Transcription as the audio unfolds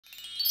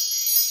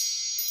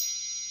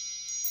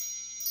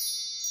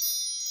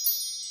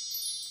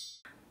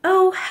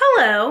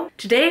Hello!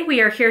 Today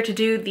we are here to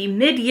do the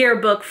mid-year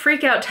book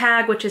freakout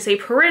tag, which is a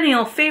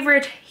perennial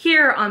favorite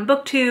here on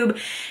BookTube,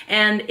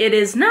 and it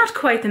is not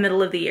quite the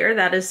middle of the year,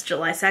 that is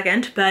July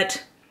 2nd,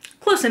 but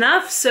close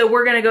enough, so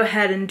we're gonna go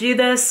ahead and do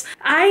this.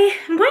 I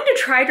am going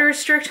to try to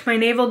restrict my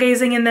navel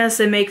gazing in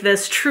this and make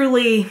this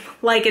truly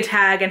like a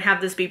tag and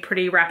have this be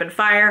pretty rapid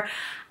fire.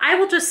 I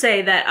will just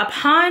say that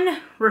upon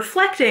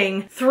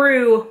reflecting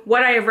through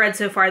what I have read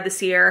so far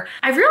this year,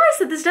 I've realized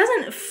that this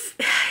doesn't,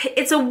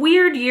 it's a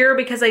weird year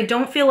because I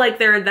don't feel like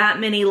there are that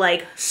many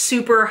like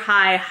super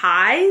high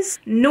highs,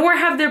 nor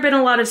have there been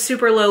a lot of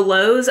super low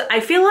lows.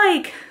 I feel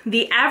like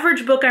the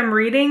average book I'm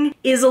reading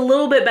is a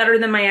little bit better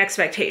than my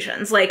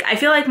expectations. Like, I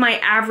feel like my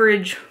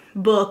average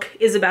book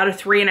is about a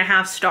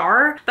 3.5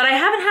 star, but I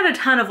haven't had a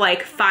ton of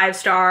like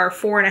 5-star,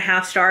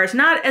 4.5 stars,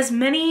 not as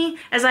many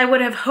as I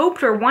would have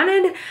hoped or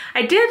wanted.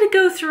 I did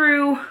go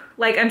through,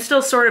 like, I'm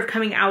still sort of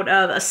coming out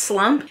of a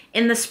slump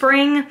in the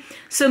spring,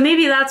 so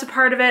maybe that's a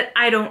part of it,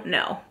 I don't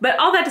know. But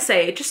all that to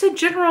say, just a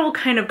general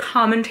kind of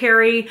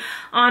commentary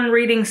on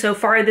reading so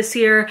far this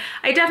year.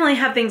 I definitely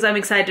have things I'm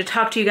excited to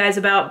talk to you guys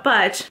about,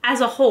 but as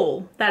a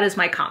whole, that is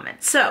my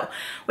comment. So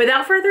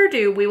without further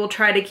ado, we will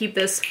try to keep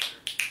this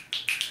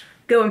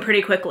going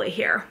pretty quickly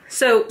here.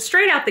 So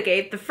straight out the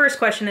gate, the first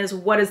question is,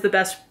 what is the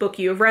best book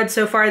you have read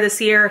so far this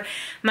year?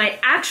 My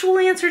actual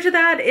answer to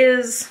that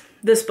is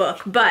this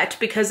book, but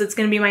because it's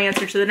going to be my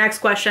answer to the next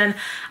question,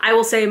 I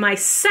will say my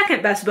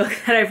second best book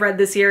that I've read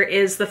this year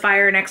is The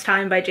Fire Next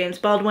Time by James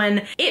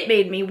Baldwin. It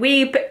made me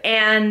weep,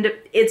 and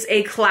it's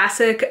a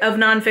classic of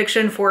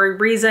nonfiction for a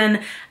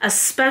reason,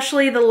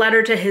 especially the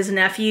letter to his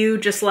nephew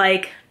just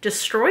like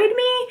destroyed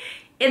me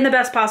in the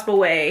best possible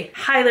way.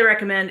 Highly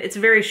recommend. It's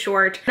very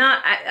short.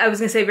 Not, I was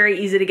gonna say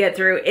very easy to get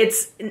through. It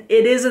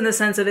is in the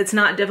sense of it's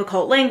not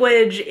difficult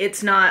language,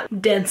 it's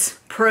not dense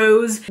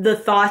prose. The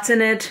thoughts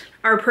in it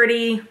are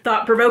pretty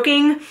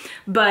thought-provoking,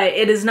 but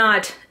it is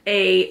not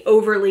a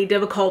overly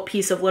difficult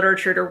piece of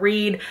literature to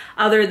read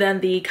other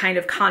than the kind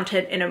of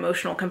content and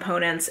emotional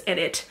components, and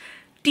it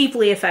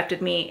deeply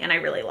affected me and I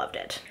really loved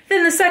it.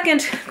 Then the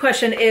second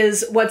question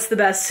is, what's the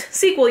best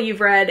sequel you've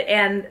read?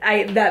 And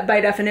that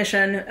by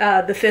definition,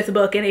 the fifth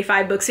book in a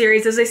 5-book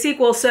series is a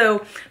sequel.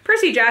 So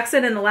Percy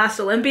Jackson and the Last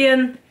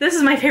Olympian, this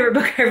is my favorite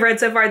book I've read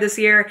so far this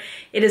year.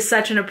 It is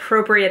such an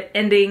appropriate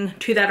ending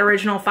to that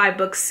original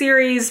 5-book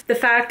series. The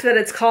fact that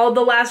it's called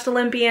The Last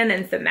Olympian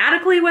and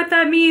thematically what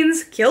that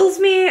means kills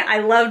me. I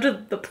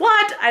loved the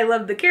plot, I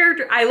loved the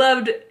character, I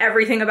loved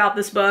everything about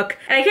this book.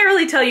 And I can't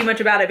really tell you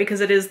much about it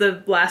because it is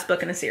the last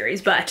book in a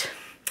series, but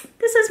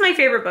this is my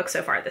favorite book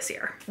so far this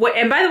year.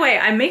 And by the way,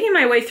 I'm making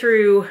my way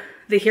through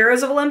The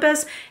Heroes of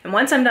Olympus, and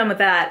once I'm done with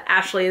that,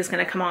 Ashley is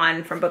gonna come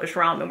on from Bookish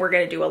Realm and we're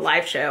gonna do a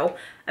live show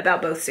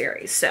about both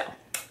series, so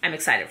I'm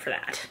excited for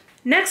that.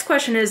 Next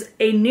question is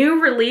a new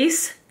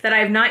release that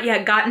I've not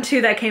yet gotten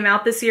to that came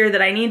out this year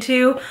that I need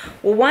to.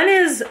 Well, one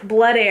is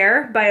Blood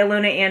Heir by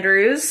Alona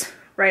Andrews,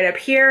 right up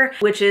here,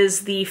 which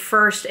is the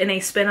first in a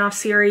spin-off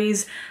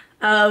series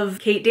of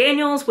Kate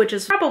Daniels, which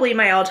is probably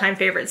my all-time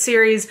favorite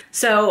series.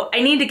 So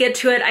I need to get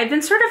to it. I've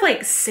been sort of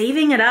like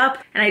saving it up,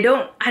 and I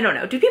don't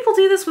know. Do people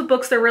do this with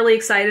books they're really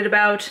excited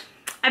about?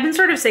 I've been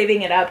sort of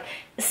saving it up.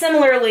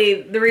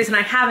 Similarly, the reason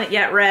I haven't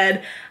yet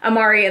read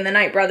Amari and the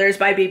Night Brothers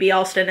by B.B.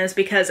 Alston is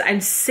because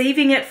I'm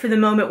saving it for the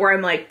moment where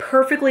I'm like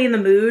perfectly in the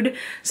mood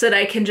so that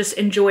I can just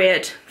enjoy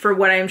it for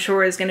what I'm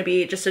sure is going to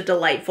be just a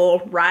delightful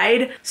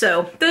ride.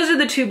 So those are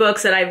the two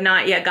books that I've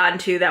not yet gotten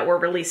to that were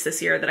released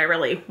this year that I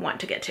really want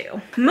to get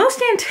to.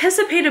 Most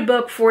anticipated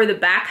book for the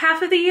back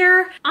half of the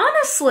year?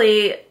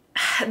 Honestly,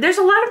 there's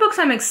a lot of books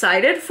I'm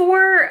excited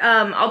for.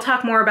 I'll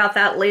talk more about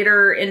that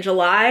later in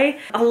July.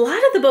 A lot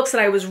of the books that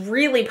I was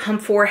really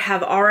pumped for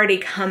have already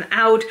come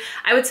out.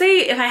 I would say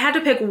if I had to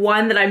pick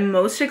one that I'm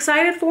most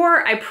excited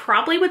for, I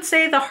probably would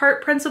say The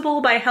Heart Principle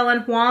by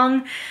Helen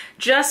Huang,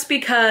 just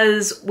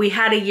because we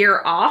had a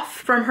year off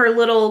from her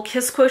little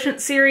Kiss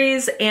Quotient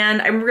series,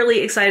 and I'm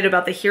really excited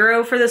about the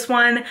hero for this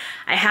one.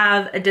 I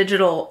have a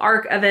digital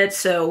arc of it,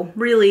 so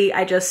really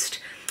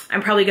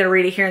I'm probably gonna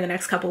read it here in the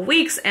next couple of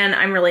weeks, and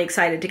I'm really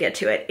excited to get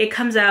to it. It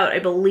comes out, I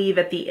believe,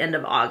 at the end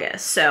of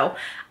August. So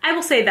I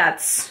will say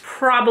that's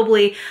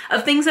probably,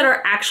 of things that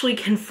are actually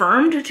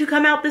confirmed to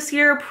come out this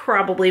year,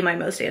 probably my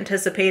most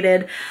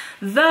anticipated.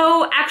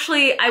 Though,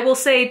 actually, I will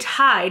say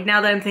tied, now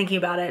that I'm thinking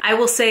about it, I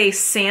will say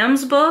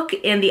Sam's book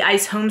in the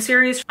Ice Home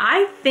series.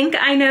 I think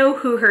I know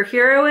who her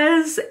hero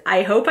is.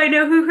 I hope I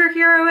know who her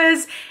hero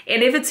is.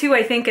 And if it's who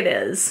I think it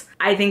is,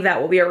 I think that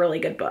will be a really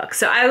good book.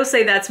 So I will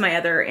say that's my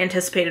other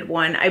anticipated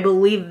one. I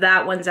believe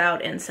that one's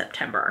out in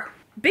September.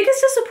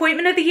 Biggest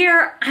disappointment of the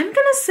year, I'm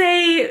gonna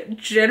say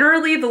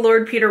generally the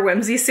Lord Peter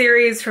Wimsey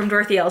series from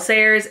Dorothy L.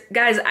 Sayers.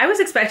 Guys, I was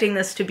expecting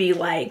this to be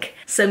like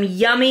some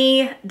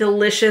yummy,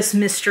 delicious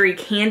mystery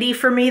candy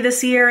for me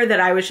this year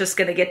that I was just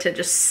gonna get to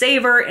just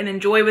savor and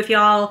enjoy with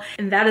y'all,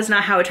 and that is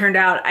not how it turned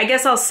out. I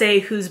guess I'll say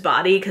Whose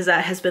Body, because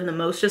that has been the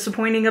most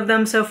disappointing of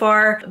them so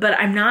far, but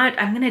I'm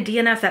gonna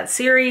DNF that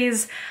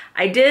series.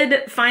 I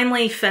did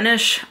finally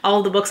finish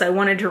all the books I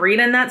wanted to read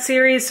in that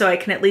series, so I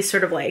can at least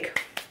sort of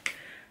like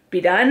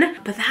be done.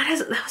 But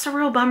that was a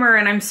real bummer,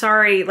 and I'm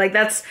sorry. Like,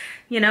 that's,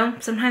 you know,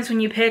 sometimes when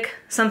you pick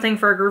something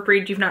for a group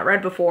read you've not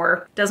read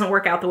before, it doesn't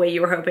work out the way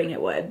you were hoping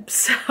it would.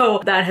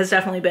 So that has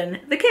definitely been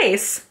the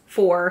case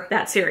for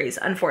that series,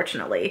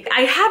 unfortunately.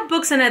 I had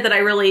books in it that I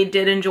really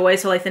did enjoy,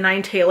 so like The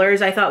Nine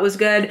Tailors I thought was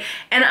good,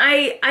 and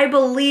I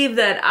believe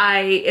that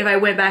if I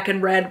went back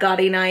and read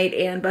Gaudy Night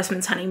and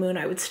Busman's Honeymoon,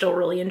 I would still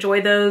really enjoy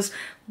those.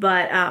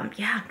 But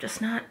yeah,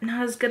 just not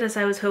as good as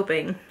I was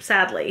hoping,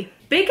 sadly.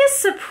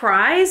 Biggest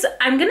surprise,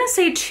 I'm gonna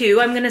say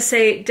two. I'm gonna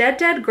say Dead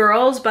Dead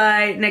Girls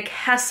by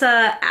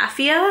Nekesa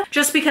Afia,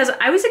 just because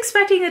I was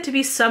expecting it to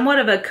be somewhat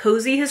of a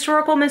cozy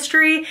historical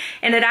mystery,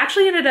 and it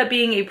actually ended up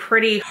being a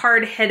pretty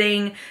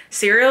hard-hitting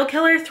serial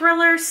killer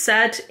thriller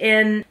set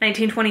in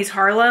 1920s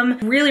Harlem.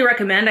 Really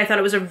recommend. I thought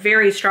it was a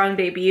very strong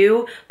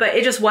debut, but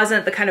it just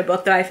wasn't the kind of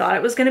book that I thought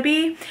it was gonna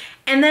be.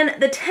 And then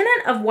The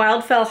Tenant of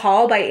Wildfell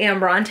Hall by Anne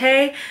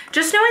Bronte.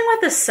 Just knowing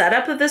what the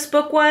setup of this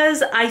book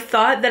was, I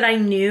thought that I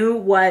knew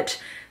what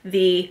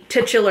the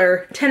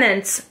titular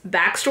tenant's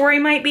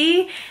backstory might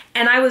be,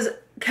 and I was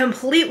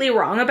completely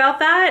wrong about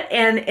that,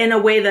 and in a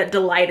way that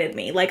delighted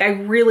me. Like, I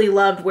really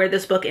loved where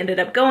this book ended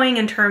up going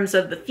in terms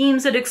of the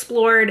themes it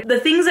explored. The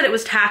things that it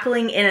was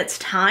tackling in its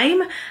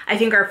time, I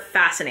think are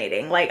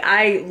fascinating. Like,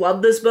 I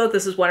love this book.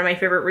 This is one of my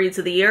favorite reads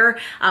of the year,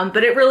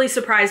 but it really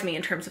surprised me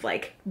in terms of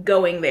like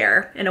going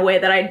there in a way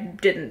that I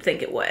didn't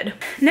think it would.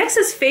 Next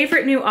is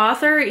favorite new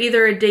author,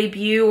 either a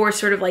debut or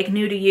sort of like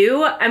new to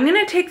you. I'm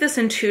gonna take this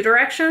in two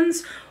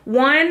directions.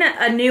 One,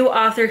 a new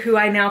author who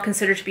I now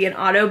consider to be an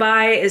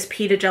auto-buy is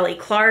P. Jelly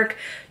Clark,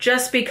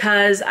 just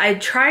because I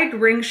tried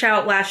Ring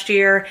Shout last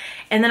year,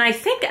 and then I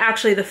think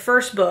actually the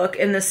first book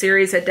in the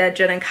series, A Dead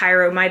Jen in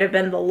Cairo, might have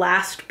been the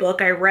last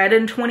book I read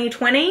in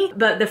 2020,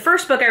 but the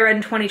first book I read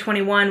in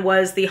 2021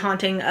 was The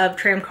Haunting of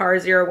Tramcar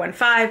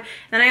 015,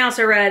 and I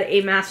also read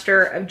A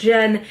Master of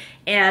Jinn,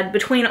 and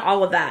between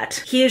all of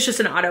that, he is just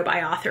an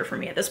auto-buy author for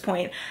me at this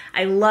point.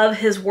 I love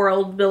his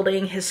world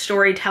building, his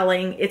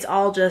storytelling. It's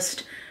all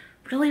just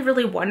really,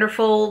 really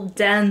wonderful,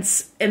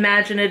 dense,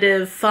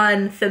 imaginative,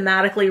 fun,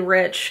 thematically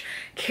rich,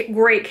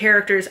 great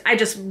characters. I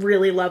just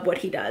really love what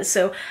he does.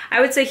 So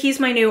I would say he's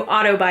my new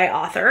auto-buy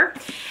author.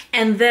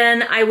 And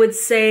then I would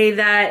say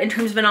that in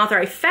terms of an author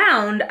I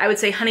found, I would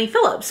say Honey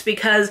Phillips,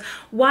 because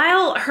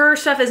while her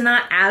stuff is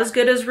not as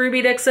good as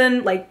Ruby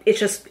Dixon, like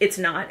it's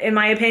not in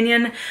my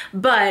opinion,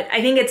 but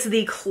I think it's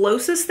the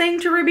closest thing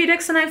to Ruby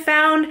Dixon I've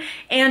found.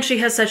 And she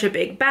has such a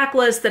big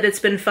backlist that it's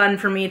been fun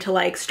for me to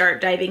like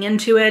start diving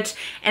into it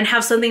and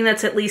have something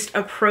that's at least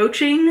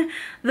approaching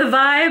the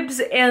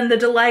vibes and the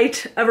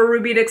delight of a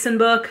Ruby Dixon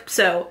book.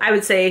 So I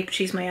would say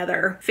she's my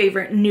other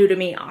favorite new to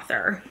me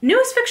author.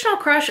 Newest fictional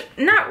crush,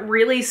 not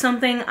really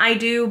something I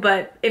do,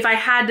 but if I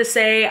had to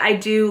say, I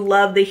do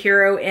love the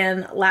hero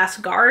in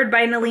Last Guard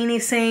by Nalini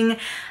Singh,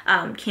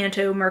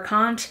 Canto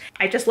Mercant.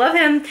 I just love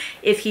him.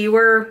 If he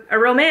were a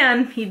real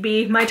man, he'd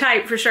be my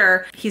type for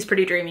sure. He's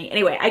pretty dreamy.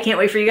 Anyway, I can't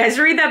wait for you guys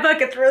to read that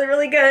book. It's really,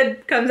 really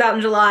good. Comes out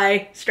in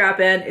July. Strap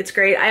in. It's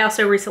great. I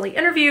also recently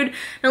interviewed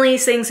Nalini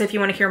Singh, so if you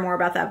want to hear more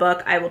about that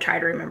book, I will try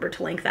to remember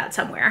to link that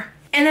somewhere.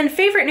 And then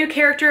favorite new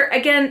character,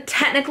 again,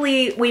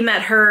 technically I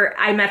met her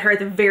at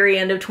the very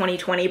end of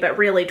 2020, but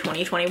really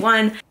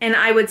 2021. And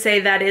I would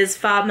say that is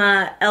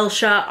Fatma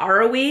Elsha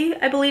Arawi,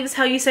 I believe is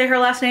how you say her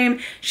last name.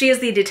 She is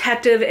the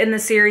detective in the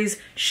series.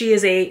 She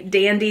is a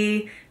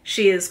dandy.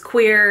 She is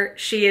queer,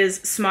 she is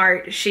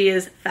smart, she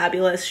is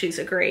fabulous, she's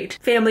a great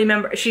family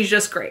member, she's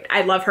just great.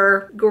 I love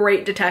her.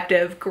 Great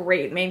detective,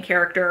 great main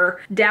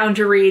character, down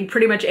to read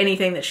pretty much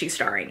anything that she's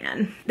starring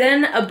in.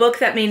 Then a book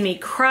that made me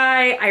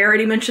cry, I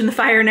already mentioned The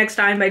Fire Next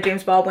Time by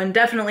James Baldwin,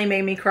 definitely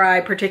made me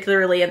cry,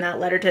 particularly in that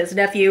letter to his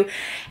nephew.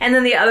 And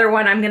then the other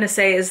one I'm gonna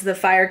say is The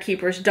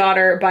Firekeeper's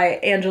Daughter by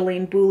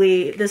Angeline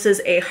Booley. This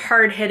is a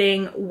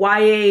hard-hitting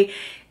YA.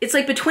 It's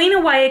like between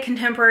a YA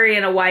contemporary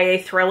and a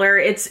YA thriller.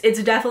 It's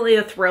definitely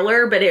a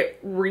thriller, but it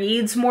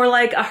reads more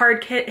like a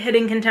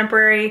hard-hitting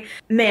contemporary.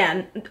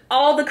 Man,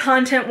 all the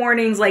content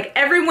warnings, like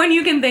everyone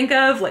you can think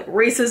of, like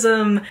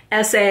racism,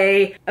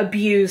 SA,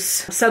 abuse,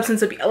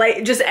 substance abuse,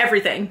 like just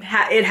everything.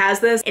 It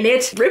has this, and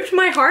it ripped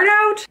my heart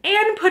out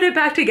and put it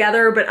back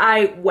together, but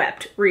I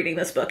wept reading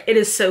this book. It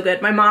is so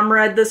good. My mom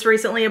read this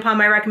recently upon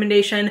my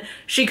recommendation.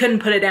 She couldn't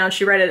put it down.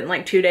 She read it in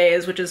like 2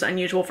 days, which is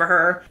unusual for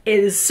her. It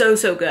is so,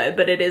 so good,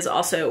 but it is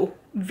also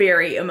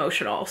very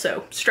emotional,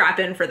 so strap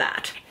in for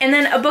that. And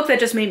then a book that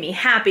just made me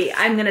happy,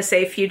 I'm gonna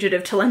say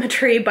Fugitive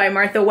Telemetry by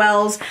Martha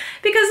Wells,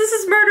 because this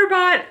is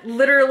Murderbot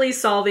literally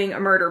solving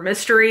a murder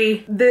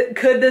mystery.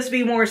 Could this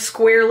be more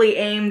squarely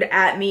aimed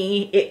at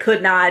me? It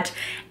could not.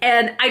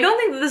 And I don't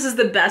think that this is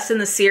the best in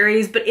the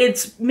series, but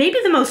it's maybe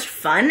the most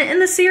fun in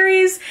the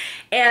series,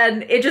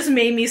 and it just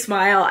made me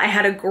smile. I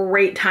had a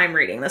great time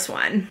reading this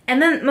one.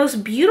 And then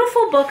most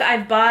beautiful book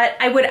I've bought,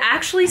 I would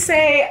actually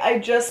say I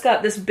just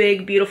got this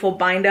big, beautiful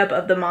bind up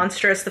of The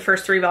Monstrous, the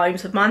first 3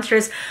 volumes of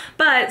Monstrous,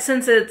 but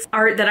since it's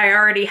art that I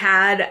already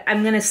had,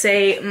 I'm gonna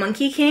say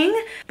Monkey King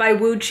by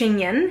Wu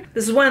Qingyan.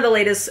 This is one of the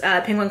latest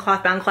Penguin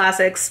Clothbound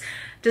classics.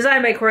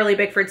 designed by Coralie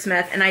Bickford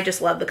Smith, and I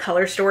just love the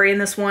color story in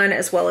this one,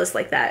 as well as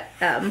like that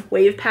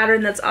wave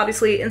pattern that's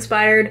obviously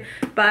inspired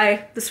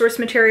by the source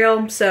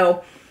material.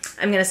 So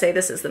I'm gonna say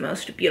this is the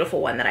most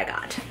beautiful one that I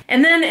got.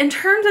 And then in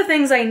terms of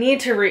things I need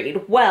to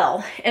read,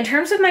 well, in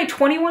terms of my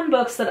 21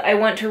 books that I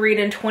want to read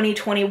in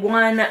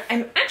 2021,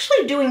 I'm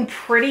actually doing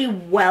pretty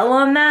well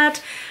on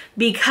that,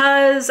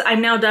 because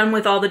I'm now done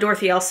with all the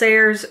Dorothy L.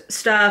 Sayers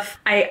stuff.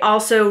 I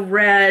also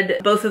read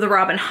both of the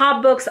Robin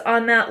Hobb books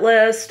on that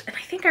list, and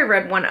I think I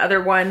read one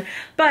other one,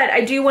 but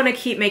I do want to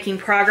keep making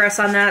progress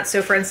on that.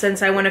 So for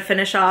instance, I want to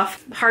finish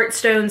off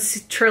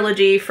Heartstone's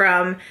trilogy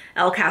from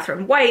L.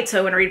 Catherine White, so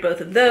I want to read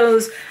both of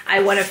those.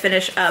 I want to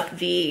finish up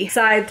the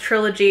Scythe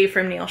trilogy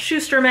from Neil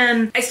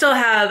Shusterman. I still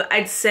have,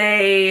 I'd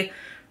say,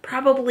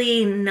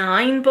 probably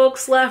 9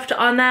 books left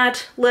on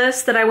that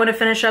list that I want to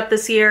finish up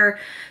this year.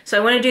 So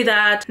I want to do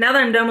that. Now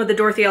that I'm done with the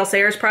Dorothy L.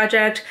 Sayers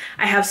project,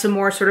 I have some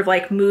more sort of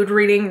like mood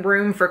reading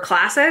room for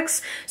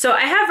classics. So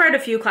I have read a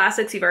few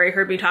classics. You've already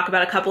heard me talk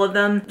about a couple of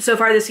them so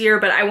far this year,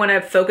 but I want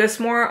to focus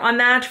more on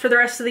that for the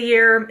rest of the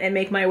year and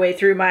make my way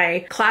through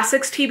my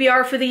classics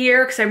TBR for the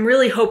year, because I'm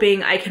really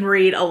hoping I can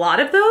read a lot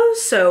of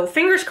those. So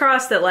fingers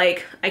crossed that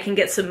like I can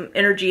get some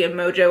energy and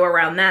mojo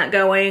around that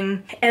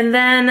going. And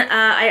then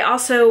I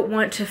also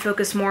want to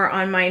focus more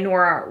on my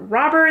Nora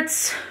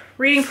Roberts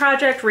reading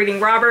project, reading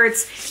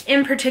Roberts,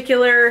 in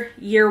particular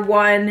year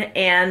 1,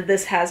 and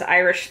this has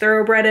Irish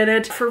Thoroughbred in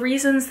it for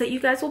reasons that you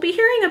guys will be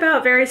hearing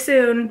about very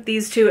soon,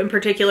 these two in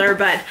particular,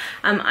 but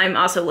I'm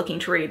also looking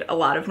to read a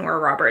lot of Nora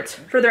Roberts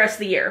for the rest of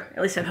the year,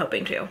 at least I'm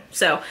hoping to.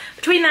 So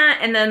between that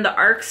and then the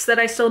arcs that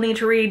I still need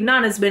to read,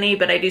 not as many,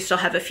 but I do still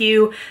have a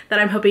few that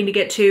I'm hoping to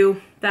get to,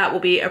 that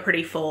will be a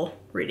pretty full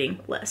reading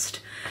list.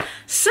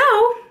 So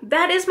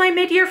that is my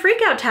mid-year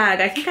freakout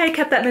tag. I think I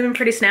kept that moving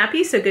pretty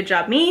snappy, so good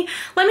job me.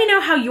 Let me know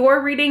how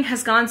your reading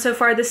has gone so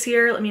far this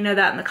year. Let me know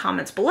that in the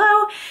comments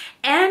below.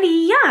 And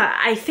yeah,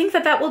 I think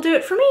that that will do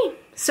it for me.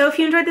 So if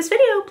you enjoyed this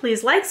video,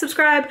 please like,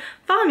 subscribe,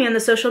 follow me on the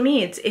social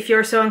medias if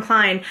you're so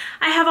inclined.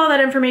 I have all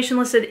that information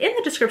listed in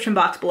the description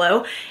box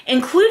below,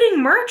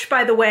 including merch,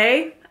 by the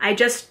way. I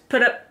just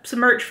put up some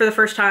merch for the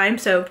first time,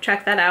 so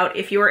check that out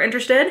if you are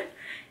interested.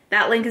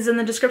 That link is in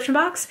the description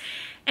box.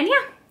 And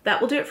yeah,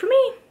 that will do it for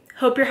me.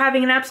 Hope you're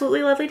having an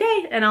absolutely lovely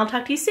day, and I'll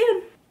talk to you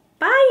soon.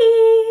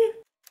 Bye!